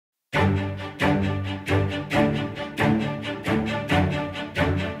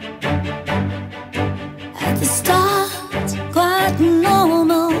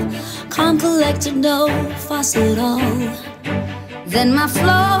to no fuss at all. Then my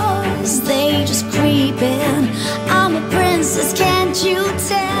flaws, they just creep in. I'm a princess, can't you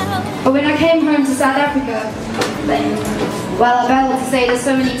tell? But when I came home to South Africa, then, well, I battled to say this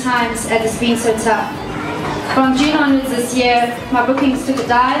so many times as it's been so tough. From June onwards this year, my bookings took a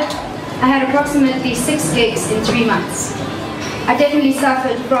dive. I had approximately 6 gigs in 3 months. I definitely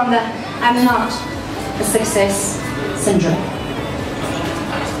suffered from the I'm not a success syndrome.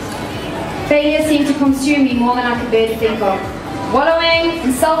 Failure seemed to consume me more than I could bear to think of. Wallowing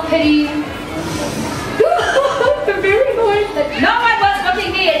in self-pity. The very moment that no one was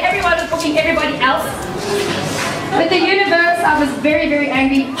booking me and everyone was booking everybody else. With the universe, I was very, very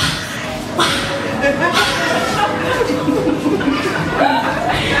angry.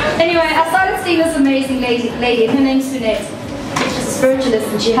 Anyway, I started seeing this amazing lady, her name's Sunette. She's a spiritualist,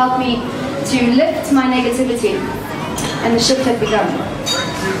 and she helped me to lift my negativity, and the shift had begun.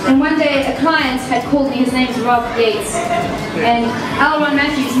 And one day, a client had called me, his name's Rob Yates, and Alron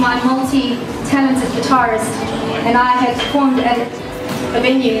Matthews, my multi-talented guitarist, and I had performed at a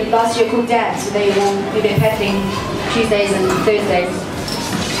venue last year called Dad's, where they will do their paddling Tuesdays and Thursdays.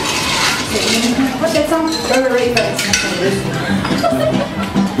 What's that song?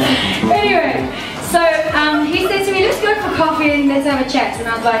 Anyway, so he said to me, let's go for coffee and let's have a chat. And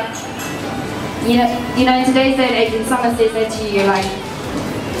I was like, you know, in today's day and age, when someone says that to you, you're like,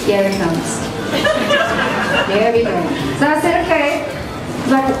 here it comes. Here we go. So I said, okay.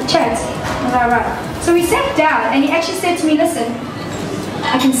 Like, chat. I was like, right. So we sat down and he actually said to me, listen,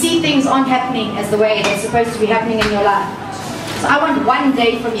 I can see things aren't happening as the way they're supposed to be happening in your life. So I want 1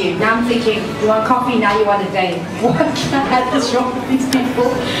 day from you. Now I'm thinking, you want coffee, now you want a day. What can I have this wrong with these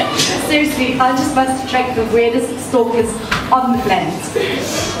people? Seriously, I just must attract the weirdest stalkers on the planet.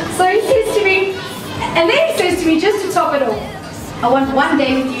 So he says to me, and then he says to me, just to top it all, I want 1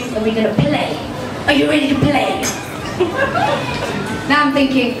 day with you and we're going to play. Are you ready to play? Now I'm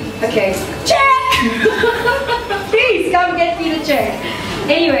thinking, okay, check! Please come get me the check.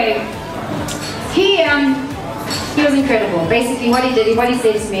 Anyway, he was incrediable. Basically what he did, what he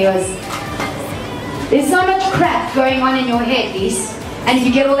said to me was, there's so much crap going on in your head, Lise, and if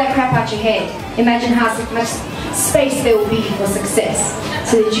you get all that crap out your head, imagine how much space there will be for success,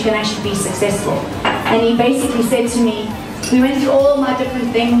 so that you can actually be successful. And he basically said to me, we went through all my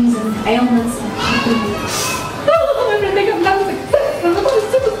different things and ailments and everything. I'm not success, and I'm not a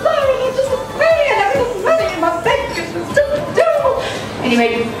superstar, and I'm just afraid, and I'm just money in my bank, it's just terrible.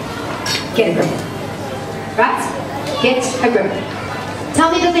 Anyway, get a grip. Right? Get a grip.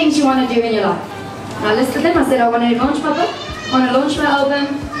 Tell me the things you want to do in your life. And I listed them. I said I want to launch my book, I want to launch my album,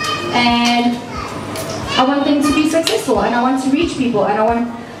 and I want them to be successful, and I want to reach people, and I want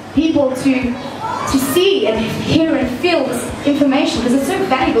people to see and hear and feel this information because it's so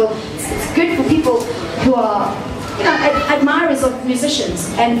valuable. It's good for people who are, you know, admirers of musicians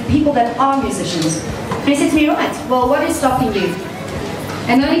and people that are musicians. And he said to me, right, well, what is stopping you?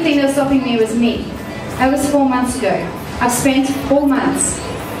 And the only thing that was stopping me was me. That was 4 months ago. I've spent 4 months,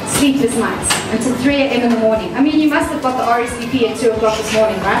 sleepless nights, until 3 a.m. in the morning. I mean, you must have got the RSVP at 2 o'clock this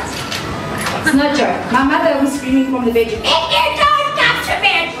morning, right? It's no joke. My mother was screaming from the bedroom, if you don't come to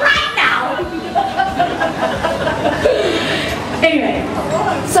bed right now! Anyway,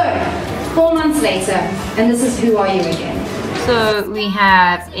 so, 4 months later, and this is Who Are You Again. So we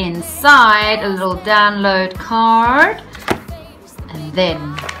have inside a little download card, and then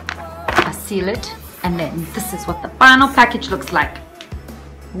I seal it. And then this is what the final package looks like.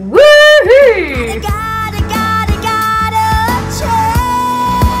 Woohoo!